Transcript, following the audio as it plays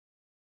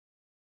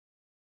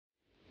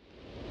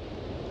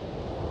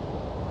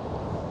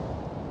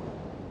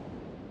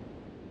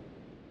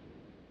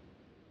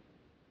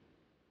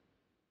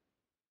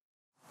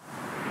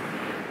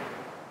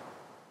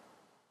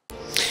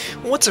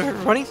What's up,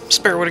 everybody?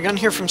 Spare with a Gun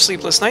here from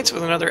Sleepless Nights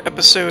with another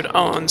episode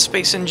on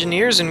Space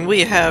Engineers, and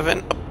we have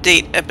an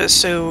update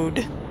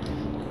episode.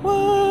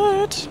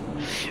 What?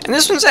 And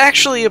this one's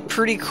actually a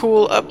pretty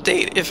cool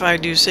update, if I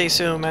do say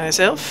so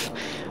myself.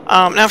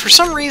 Now, for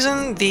some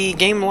reason, the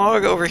game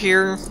log over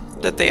here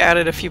that they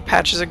added a few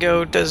patches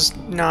ago does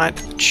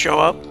not show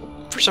up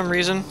for some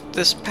reason.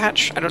 This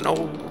patch, I don't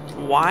know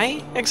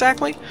why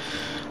exactly.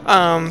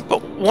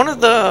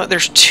 But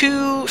there's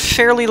two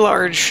fairly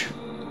large.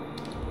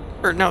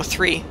 Or no,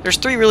 three. There's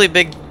three really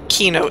big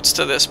keynotes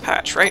to this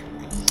patch, right?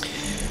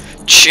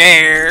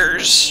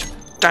 Chairs!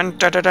 Dun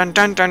dun dun dun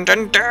dun dun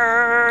dun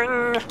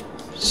dun!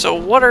 So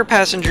what are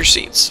passenger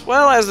seats?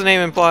 Well, as the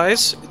name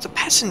implies, it's a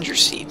passenger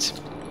seat.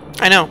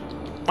 I know.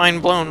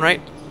 Mind blown,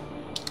 right?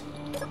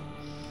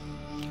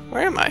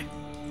 Where am I?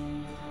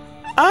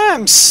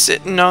 I'm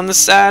sitting on the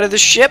side of the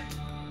ship.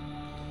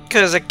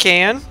 'Cause I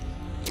can.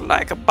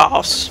 Like a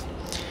boss.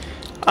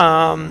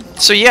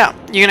 So yeah,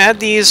 you can add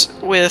these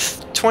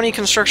with 20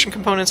 construction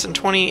components and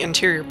 20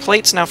 interior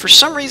plates. Now, for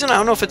some reason, I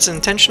don't know if it's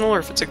intentional or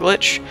if it's a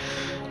glitch,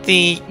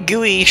 the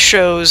GUI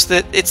shows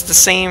that it's the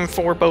same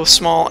for both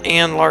small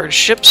and large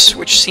ships,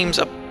 which seems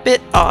a bit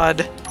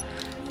odd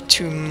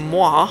to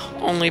moi,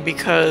 only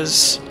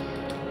because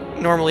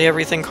normally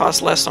everything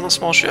costs less on a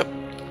small ship.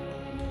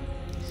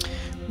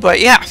 But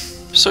yeah,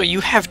 so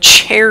you have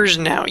chairs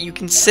now. You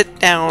can sit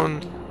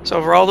down. So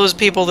for all those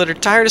people that are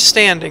tired of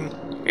standing,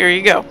 here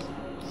you go.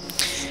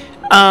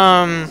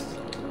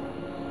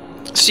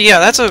 So yeah,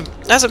 that's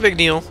a big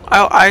deal.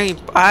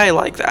 I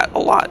like that a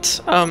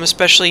lot,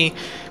 especially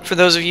for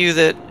those of you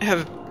that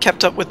have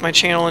kept up with my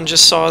channel and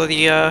just saw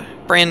the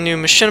brand new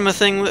machinima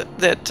thing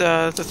that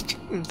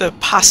the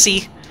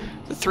posse,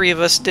 the three of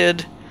us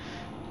did.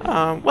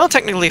 Well,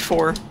 technically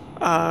four.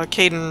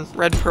 Caden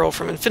Red Pearl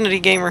from Infinity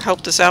Gamer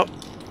helped us out,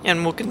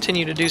 and will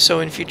continue to do so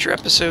in future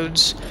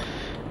episodes.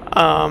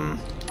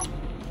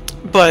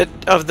 But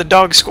of the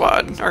Dog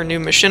Squad, our new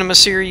machinima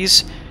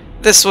series,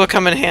 this will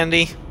come in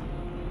handy.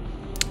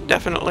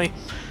 Definitely.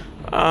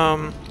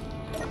 The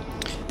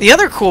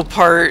other cool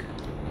part,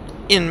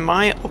 in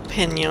my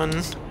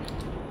opinion,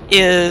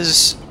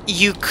 is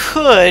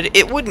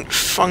it wouldn't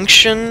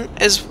function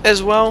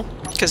as well,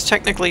 because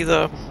technically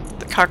the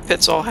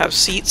cockpits all have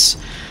seats,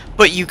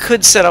 but you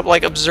could set up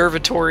like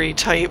observatory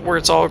type where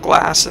it's all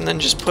glass and then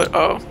just put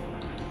a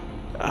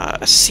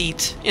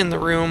seat in the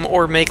room,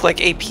 or make like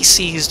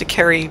APCs to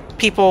carry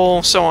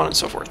people, so on and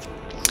so forth.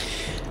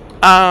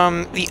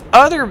 The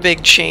other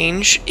big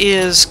change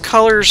is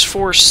colors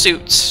for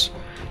suits.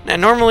 Now,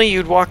 normally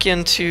you'd walk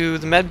into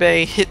the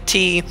medbay, hit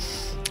T,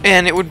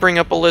 and it would bring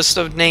up a list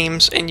of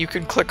names, and you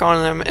could click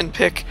on them and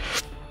pick,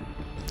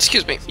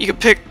 excuse me, you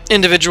could pick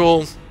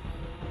individual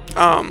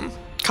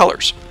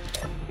colors.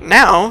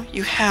 Now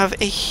you have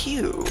a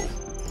hue.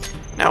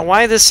 Now,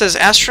 why this says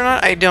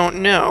astronaut, I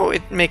don't know.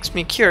 It makes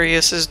me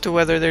curious as to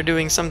whether they're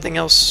doing something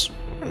else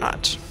or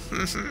not.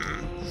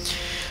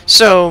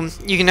 So,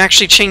 you can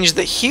actually change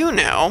the hue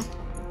now,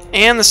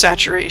 and the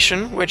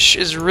saturation, which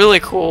is really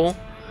cool,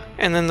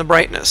 and then the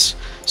brightness.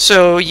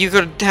 So, you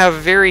could have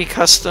very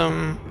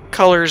custom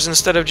colors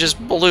instead of just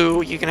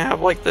blue. You can have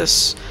like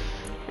this,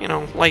 you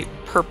know, light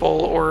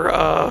purple or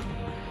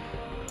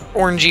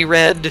orangey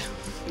red,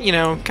 you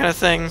know, kind of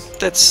thing.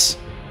 That's,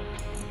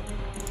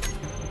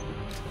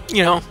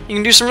 you know, you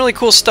can do some really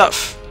cool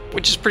stuff,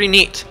 which is pretty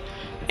neat.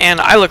 And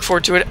I look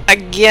forward to it.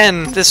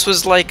 Again, this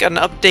was like an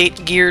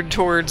update geared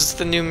towards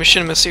the new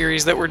machinima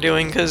series that we're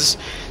doing, because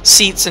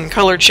seats and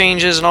color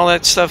changes and all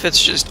that stuff,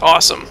 it's just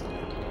awesome.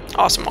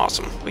 Awesome,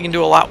 awesome. We can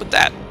do a lot with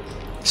that.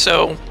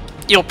 So,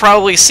 you'll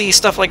probably see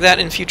stuff like that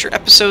in future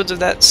episodes of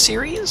that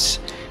series,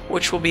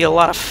 which will be a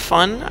lot of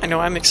fun. I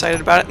know I'm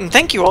excited about it. And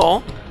thank you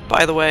all,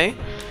 by the way,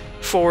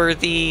 for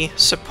the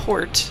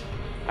support.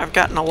 I've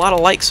gotten a lot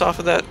of likes off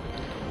of that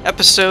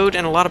episode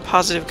and a lot of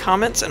positive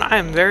comments, and I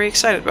am very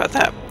excited about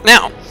that.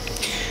 Now,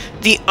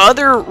 the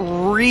other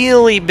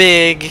really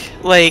big,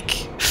 like,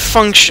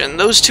 function,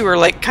 those two are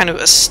like kind of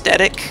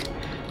aesthetic,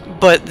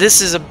 but this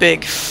is a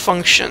big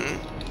function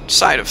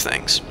side of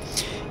things,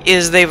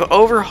 is they've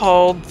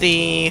overhauled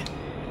the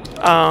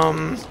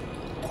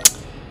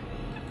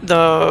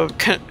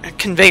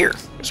conveyor,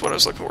 is what I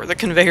was looking for, the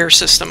conveyor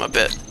system a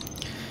bit.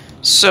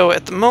 So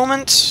at the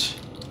moment,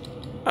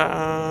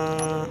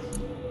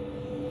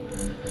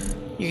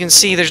 you can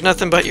see there's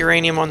nothing but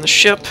uranium on the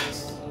ship.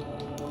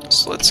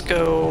 So let's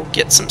go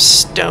get some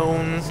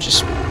stone,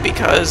 just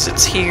because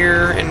it's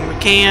here and we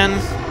can.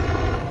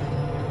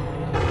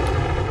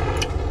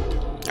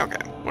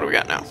 Okay, what do we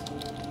got now?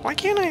 Why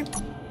can't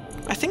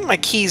I think my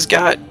keys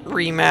got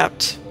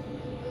remapped,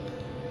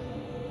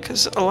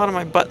 because a lot of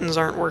my buttons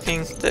aren't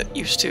working that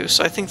used to,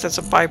 so I think that's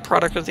a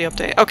byproduct of the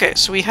update. Okay,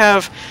 so we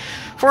have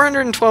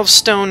 412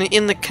 stone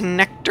in the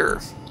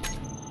connector.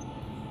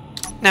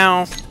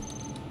 Now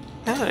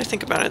that I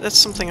think about it, that's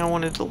something I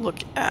wanted to look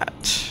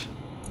at.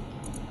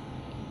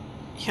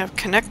 You have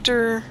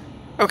connector.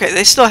 Okay,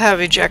 they still have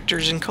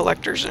ejectors and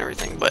collectors and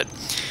everything, but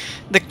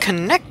the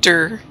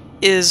connector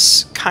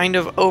is kind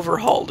of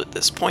overhauled at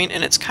this point,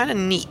 and it's kind of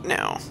neat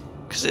now.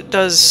 because it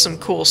does some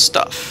cool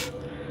stuff.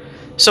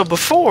 So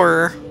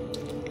before,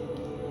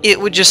 it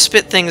would just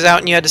spit things out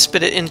and you had to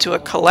spit it into a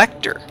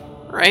collector,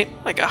 right?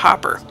 Like a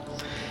hopper.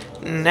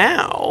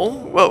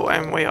 Now, whoa,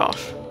 I'm way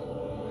off.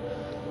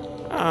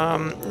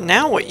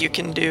 Now what you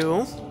can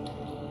do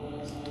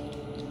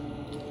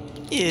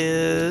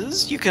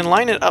is you can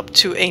line it up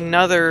to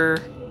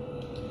another...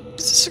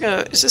 Is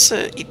this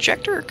a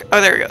ejector?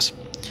 Oh, there it goes.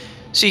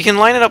 So you can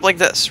line it up like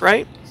this,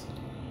 right?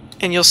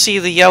 And you'll see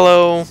the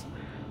yellow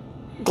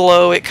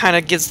glow. It kind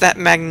of gives that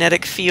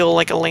magnetic feel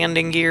like a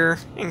landing gear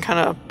and kind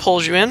of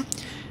pulls you in.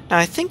 Now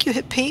I think you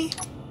hit P.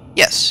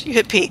 Yes, you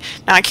hit P.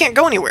 Now I can't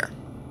go anywhere.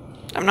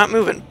 I'm not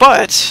moving,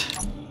 but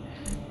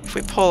if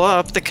we pull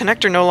up, the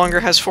connector no longer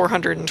has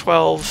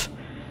 412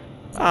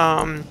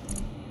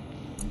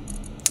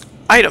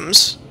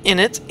 items in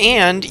it,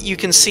 and you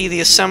can see the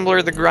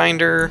assembler, the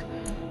grinder,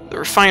 the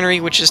refinery,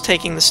 which is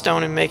taking the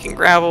stone and making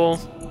gravel,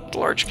 the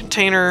large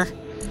container,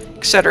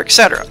 etc.,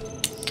 etc.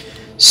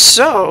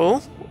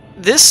 So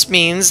this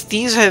means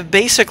these have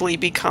basically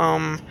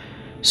become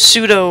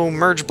pseudo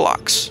merge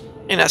blocks,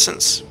 in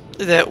essence,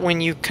 that when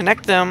you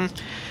connect them,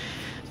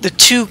 the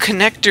two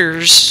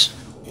connectors,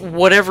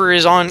 whatever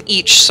is on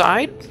each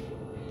side,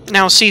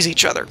 now sees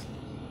each other.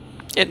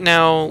 It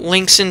now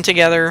links in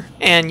together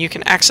and you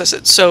can access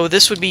it. So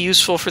this would be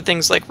useful for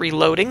things like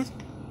reloading,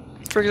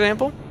 for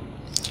example.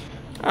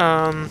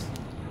 And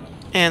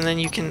then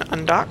you can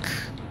undock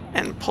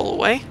and pull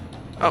away.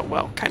 Oh,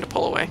 well, kind of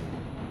pull away.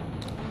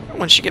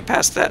 Once you get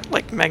past that,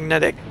 like,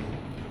 magnetic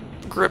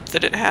grip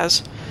that it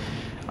has.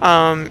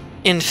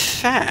 In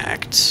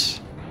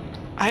fact,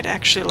 I'd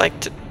actually like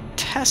to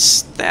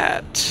test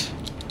that,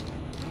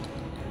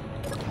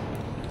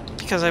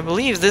 because I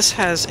believe this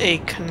has a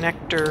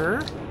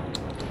connector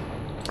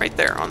right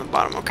there on the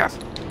bottom. Okay.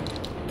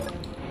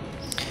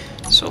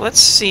 So let's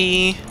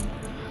see.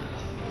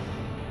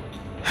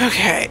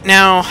 Okay,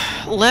 now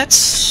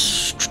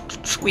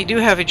we do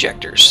have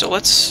ejectors, so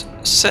let's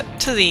set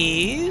to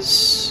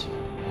these.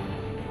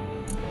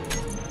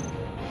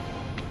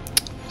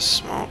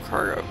 Small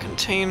cargo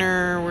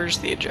container. Where's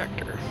the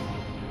ejector?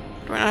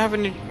 Do I not have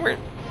any? Where'd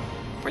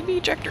the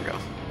ejector go?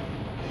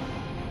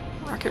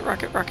 Rocket,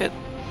 rocket, rocket.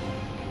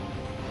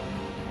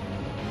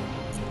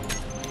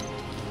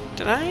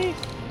 Did I?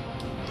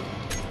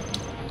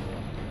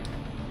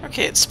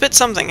 Okay, it spit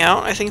something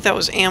out. I think that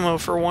was ammo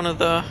for one of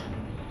the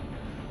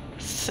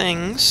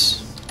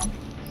things.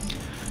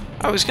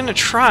 I was gonna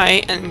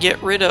try and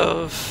get rid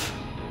of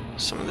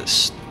some of this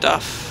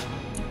stuff.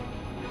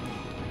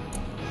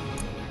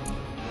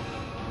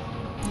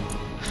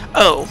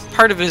 Oh,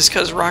 part of it is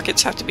because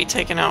rockets have to be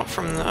taken out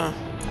from the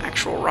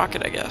actual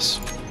rocket, I guess.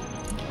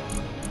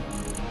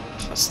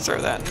 So let's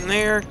throw that in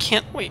there.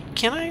 Wait,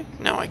 can I?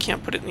 No, I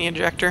can't put it in the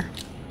ejector.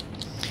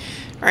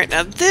 Alright,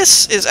 now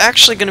this is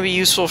actually going to be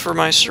useful for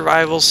my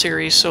survival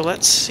series, so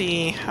let's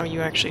see how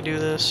you actually do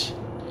this.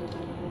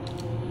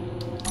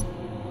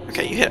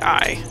 Okay, you hit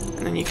I,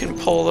 and then you can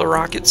pull the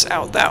rockets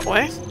out that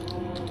way.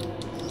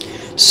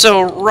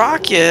 So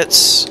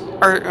rockets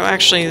are,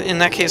 actually, in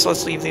that case,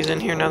 let's leave these in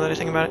here now that I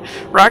think about it.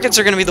 Rockets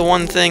are going to be the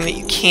one thing that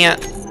you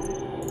can't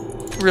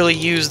really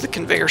use the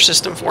conveyor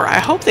system for. I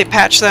hope they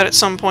patch that at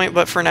some point,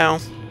 but for now,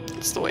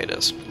 it's the way it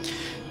is.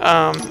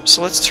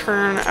 So let's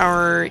turn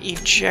our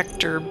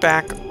ejector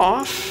back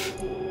off.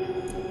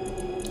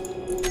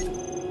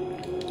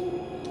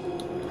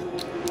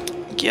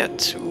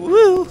 Get,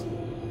 woo, a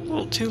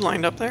little too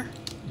lined up there.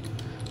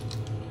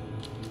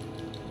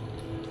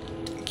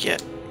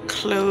 Get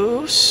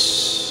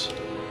close.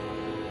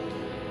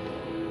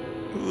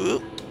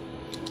 Whoop.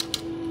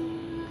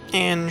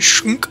 And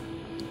shunk.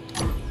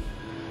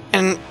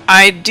 And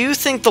I do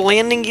think the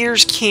landing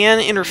gears can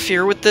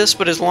interfere with this,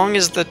 but as long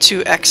as the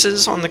two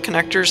X's on the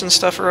connectors and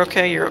stuff are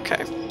okay, you're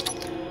okay.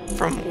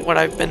 From what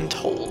I've been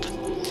told.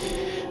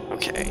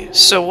 Okay,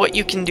 so what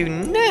you can do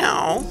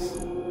now...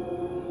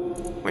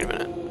 Wait a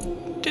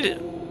minute. Did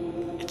it?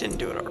 It didn't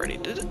do it already,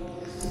 did it?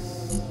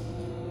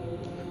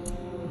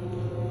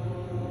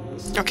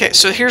 Okay,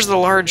 so here's the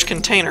large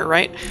container,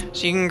 right?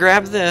 So you can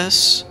grab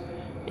this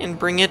and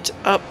bring it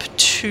up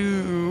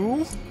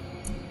to...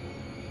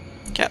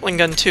 Gatling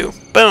gun 2.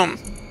 Boom!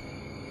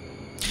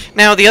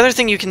 Now, the other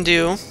thing you can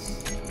do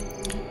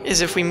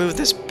is if we move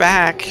this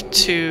back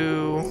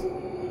to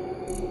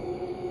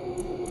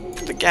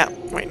the gap...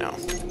 Wait, no.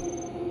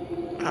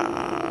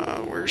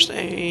 Where's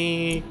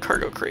a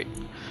cargo crate?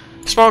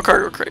 Small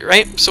cargo crate,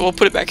 right? So we'll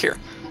put it back here.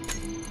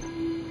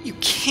 You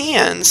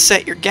can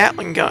set your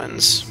Gatling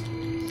guns.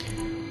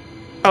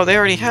 Oh, they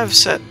already have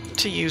set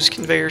to use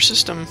conveyor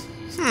system.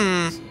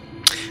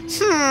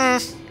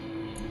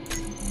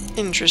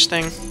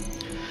 Interesting.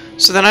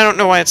 So then I don't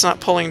know why it's not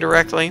pulling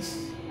directly.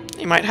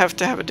 You might have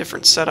to have a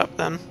different setup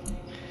then.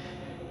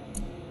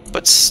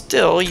 But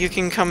still, you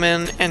can come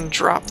in and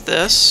drop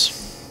this.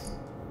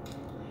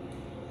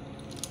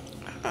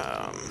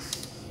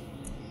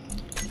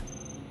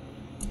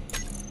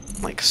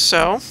 Like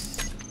so.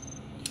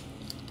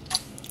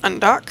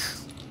 Undock.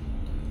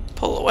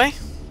 Pull away.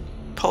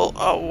 Pull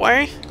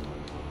away.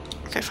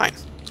 Okay, fine.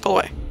 Pull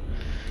away.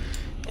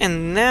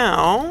 And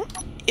now,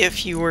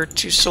 if you were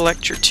to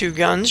select your 2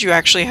 guns, you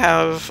actually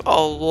have a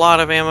lot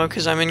of ammo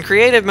because I'm in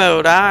creative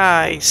mode.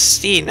 I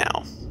see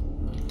now.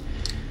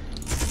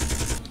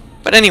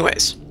 But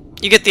anyways,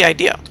 you get the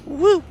idea.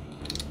 Woo!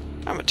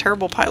 I'm a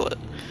terrible pilot.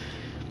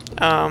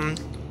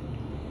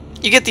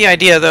 You get the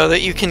idea, though,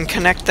 that you can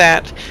connect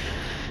that.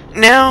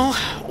 Now,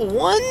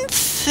 one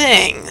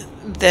thing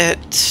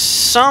that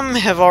some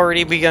have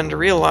already begun to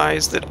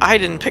realize that I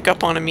didn't pick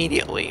up on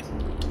immediately,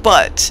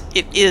 but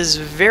it is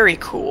very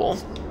cool,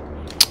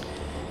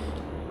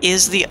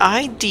 is the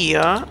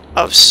idea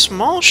of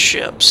small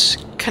ships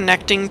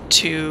connecting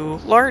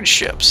to large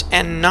ships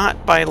and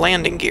not by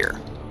landing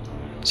gear.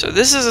 So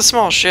this is a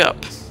small ship,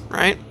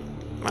 right?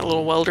 My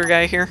little welder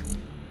guy here.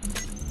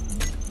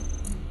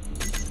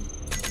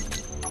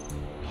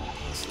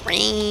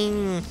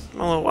 My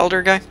little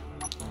welder guy.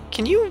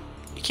 Can you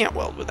can't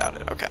weld without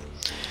it. Okay.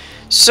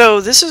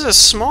 So this is a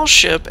small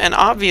ship, and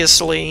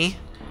obviously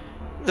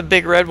the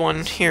big red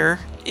one here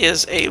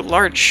is a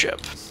large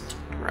ship,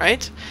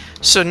 right?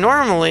 So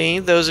normally,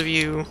 those of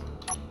you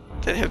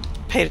that have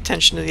paid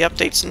attention to the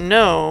updates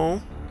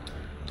know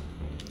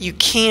you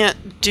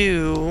can't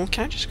do...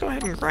 Can I just go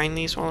ahead and grind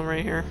these while I'm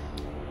right here?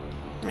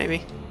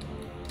 Maybe.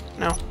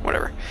 No?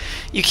 Whatever.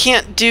 You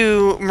can't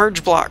do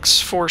merge blocks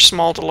for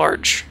small to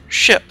large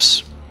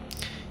ships.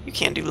 You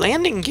can do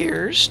landing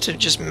gears to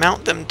just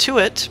mount them to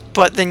it,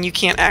 but then you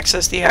can't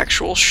access the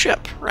actual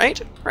ship,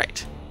 right?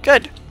 Right.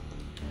 Good.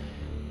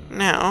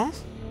 Now,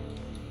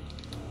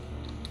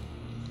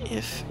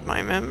 if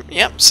my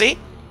yep, see?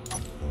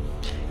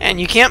 And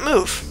you can't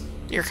move.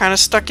 You're kind of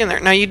stuck in there.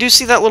 Now you do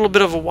see that little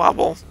bit of a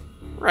wobble,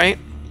 right?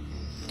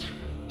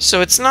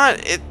 So it's not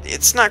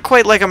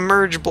quite like a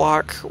merge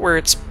block where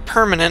it's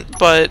permanent,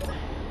 but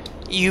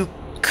you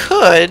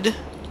could...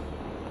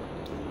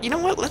 You know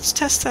what? Let's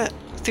test that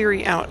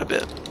theory out a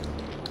bit.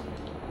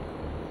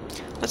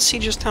 Let's see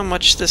just how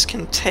much this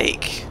can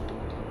take.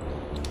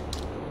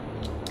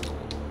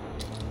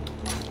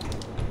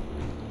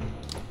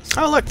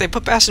 Oh look, they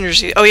put passenger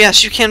seats. Oh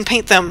yes, you can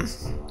paint them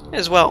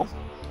as well.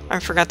 I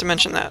forgot to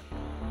mention that.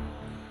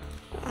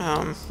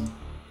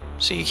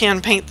 So you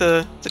can paint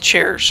the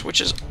chairs,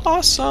 which is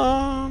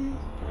awesome.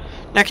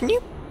 Now can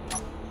you...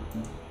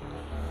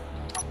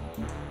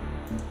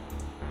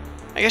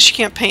 I guess you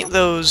can't paint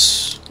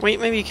those... Wait,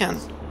 maybe you can.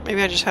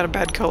 Maybe I just had a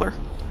bad color.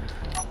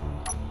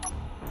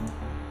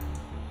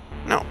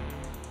 No.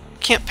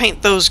 Can't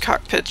paint those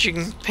cockpits, you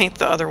can paint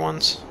the other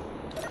ones.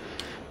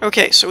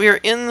 Okay, so we are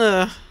in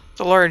the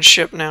large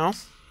ship now.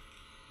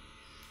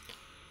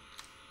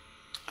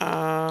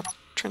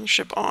 Turn the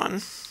ship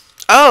on.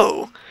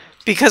 Oh!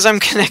 Because I'm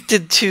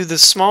connected to the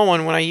small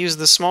one, when I use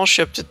the small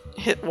ship to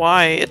hit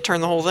Y, it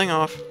turned the whole thing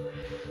off.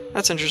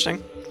 That's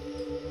interesting.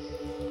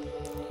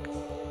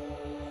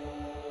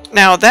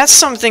 Now, that's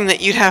something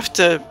that you'd have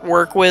to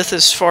work with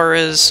as far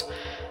as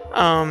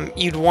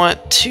you'd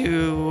want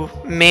to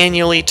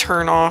manually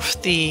turn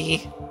off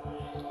the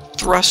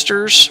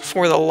thrusters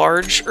for the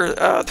large,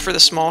 or for the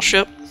small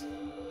ship.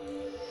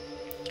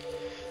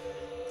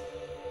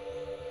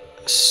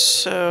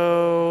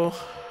 So,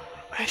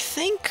 I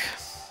think...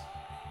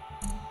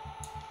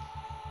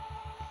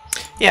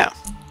 Yeah,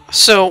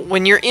 so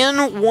when you're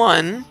in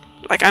one,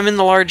 like I'm in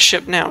the large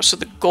ship now, so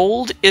the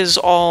gold is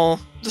all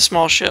the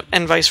small ship,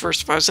 and vice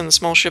versa. If I was in the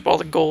small ship, all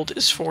the gold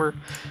is for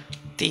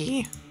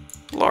the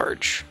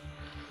large.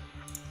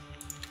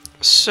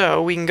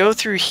 So we can go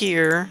through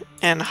here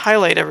and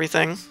highlight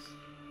everything.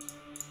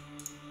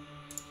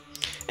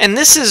 And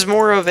this is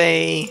more of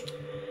a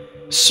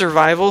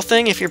survival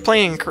thing. If you're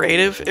playing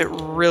creative, it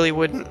really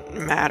wouldn't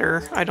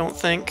matter, I don't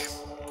think.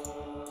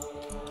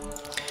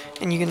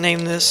 And you can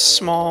name this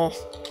small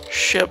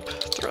ship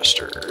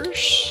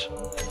thrusters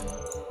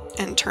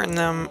and turn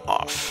them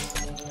off.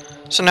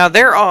 So now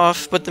they're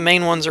off, but the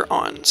main ones are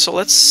on. So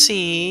let's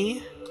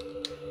see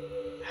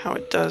how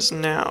it does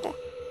now.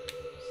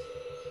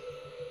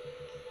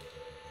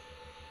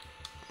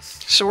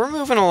 So we're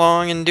moving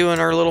along and doing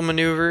our little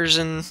maneuvers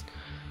and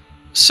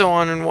so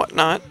on and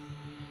whatnot.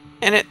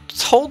 And it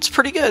holds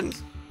pretty good.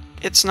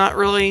 It's not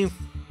really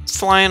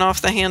flying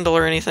off the handle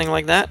or anything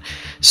like that.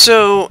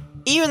 So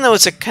even though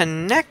it's a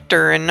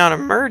connector and not a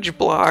merge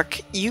block,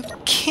 you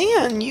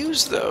can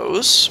use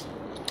those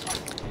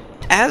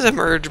as a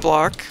merge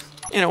block,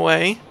 in a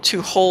way,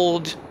 to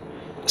hold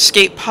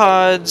escape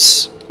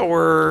pods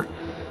or,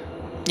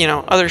 you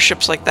know, other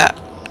ships like that.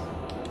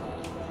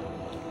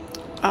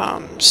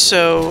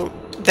 So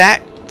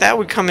that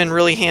would come in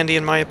really handy,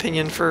 in my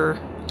opinion, for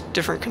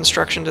different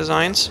construction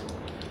designs.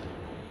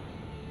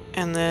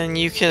 And then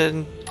you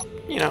can,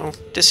 you know,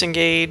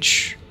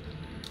 disengage.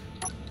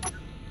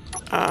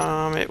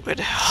 It would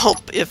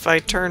help if I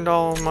turned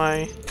all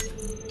my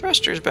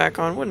thrusters back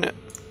on, wouldn't it?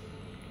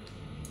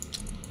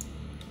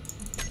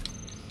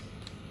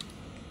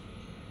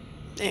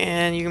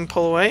 And you can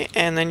pull away,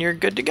 and then you're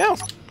good to go.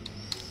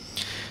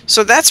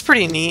 So that's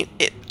pretty neat.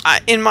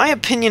 In my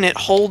opinion, it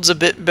holds a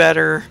bit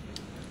better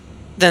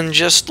than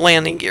just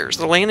landing gears.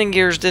 The landing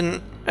gears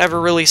didn't ever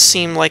really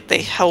seem like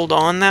they held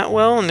on that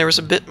well, and there was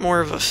a bit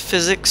more of a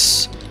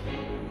physics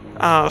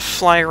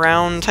fly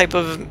around type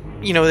of,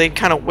 you know, they'd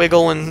kind of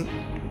wiggle and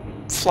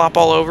flop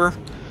all over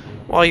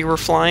while you were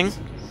flying.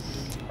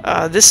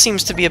 This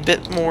seems to be a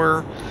bit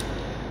more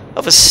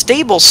of a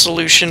stable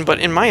solution, but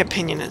in my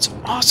opinion it's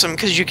awesome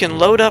because you can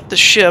load up the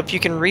ship, you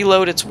can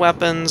reload its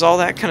weapons, all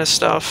that kind of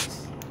stuff,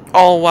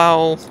 all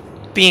while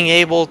being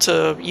able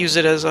to use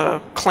it as a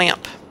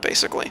clamp,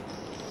 basically.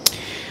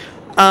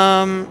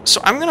 So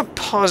I'm going to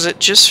pause it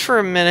just for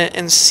a minute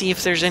and see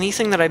if there's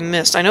anything that I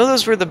missed. I know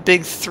those were the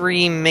big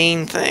three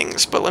main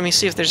things, but let me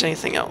see if there's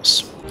anything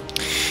else.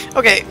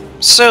 Okay,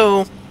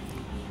 so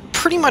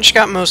pretty much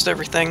got most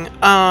everything.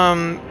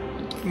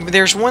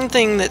 There's one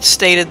thing that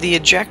stated the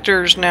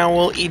ejectors now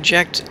will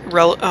eject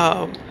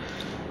the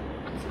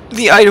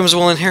items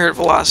will inherit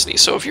velocity,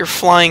 so if you're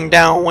flying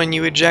down when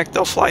you eject,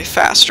 they'll fly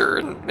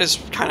faster, is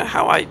kind of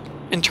how I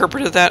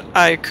interpreted that.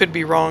 I could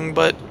be wrong,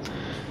 but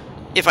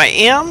if I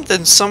am,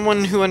 then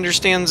someone who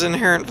understands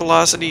inherent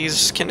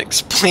velocities can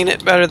explain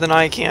it better than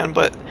I can,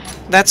 but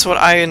that's what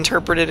I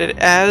interpreted it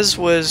as,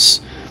 was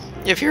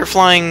if you're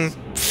flying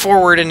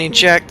forward and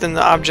eject, then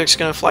the object's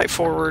going to fly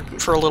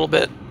forward for a little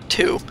bit,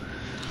 too.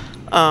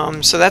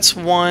 So that's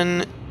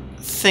one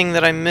thing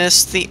that I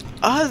missed. The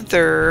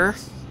other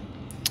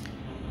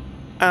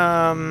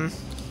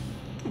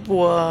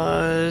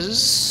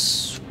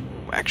was...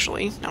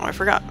 Actually, no, I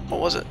forgot. What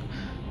was it?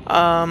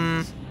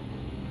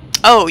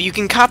 Oh, you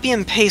can copy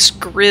and paste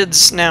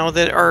grids now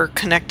that are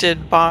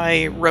connected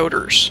by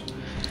rotors.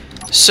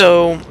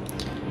 So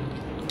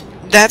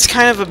that's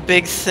kind of a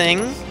big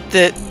thing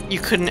that you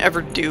couldn't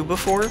ever do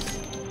before.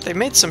 They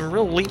made some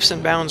real leaps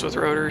and bounds with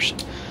rotors.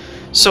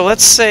 So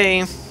let's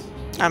say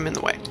I'm in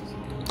the way.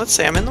 Let's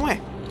say I'm in the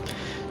way.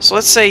 So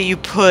let's say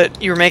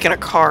you're making a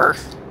car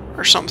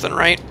or something,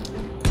 right?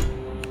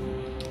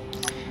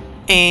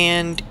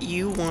 And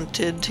you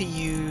wanted to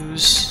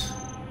use...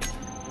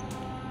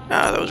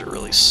 those are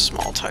really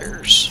small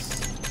tires.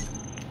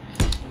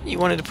 You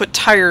wanted to put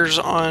tires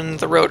on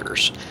the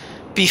rotors.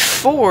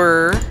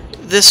 Before,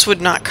 this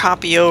would not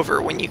copy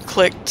over. When you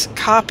clicked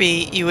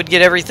copy, you would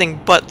get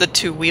everything but the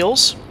two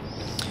wheels.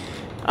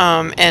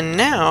 And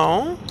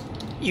now,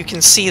 you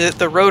can see that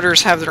the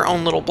rotors have their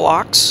own little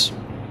blocks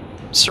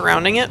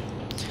surrounding it.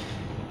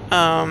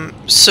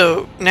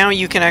 So now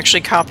you can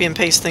actually copy and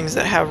paste things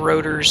that have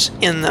rotors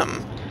in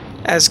them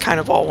as kind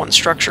of all one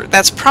structure.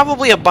 That's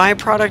probably a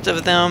byproduct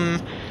of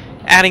them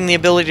adding the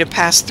ability to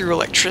pass through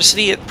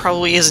electricity. It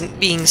probably isn't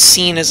being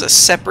seen as a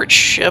separate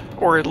ship,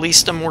 or at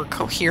least a more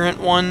coherent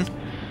one.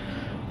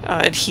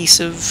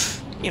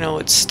 Adhesive, you know,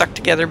 it's stuck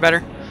together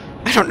better.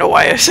 I don't know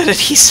why I said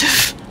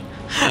adhesive.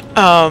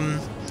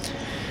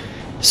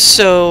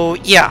 So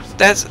yeah,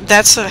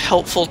 that's a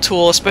helpful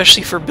tool,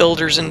 especially for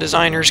builders and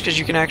designers, because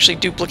you can actually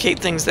duplicate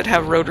things that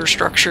have rotor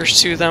structures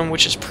to them,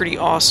 which is pretty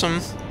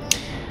awesome.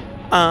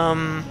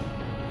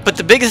 But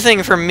the big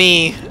thing for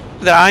me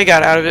that I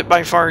got out of it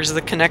by far is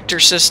the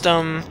connector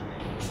system,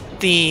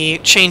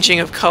 the changing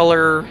of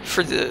color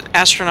for the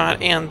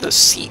astronaut, and the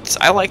seats.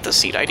 I like the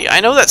seat idea. I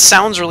know that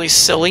sounds really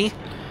silly,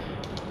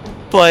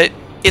 but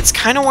it's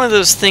kind of one of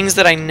those things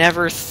that I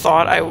never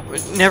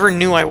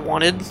knew I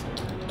wanted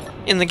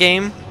in the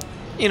game.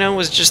 You know,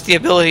 was just the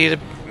ability to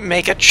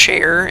make a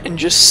chair and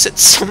just sit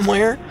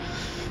somewhere.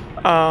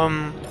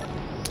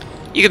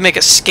 You could make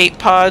escape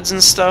pods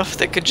and stuff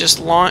that could just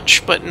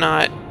launch, but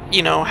not,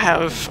 you know,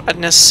 have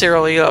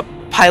necessarily a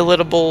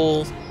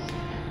pilotable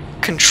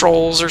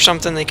controls or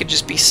something. They could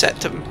just be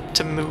set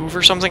to move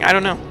or something. I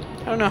don't know.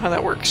 I don't know how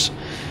that works.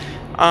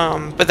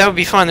 But that would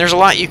be fun. There's a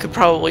lot you could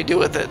probably do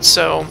with it.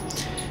 So,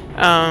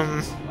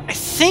 I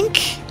think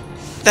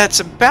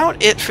that's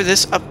about it for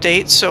this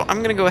update. So I'm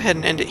going to go ahead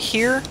and end it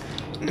here.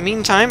 In the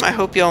meantime, I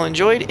hope you all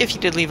enjoyed. If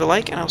you did, leave a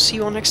like, and I'll see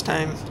you all next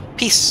time.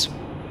 Peace.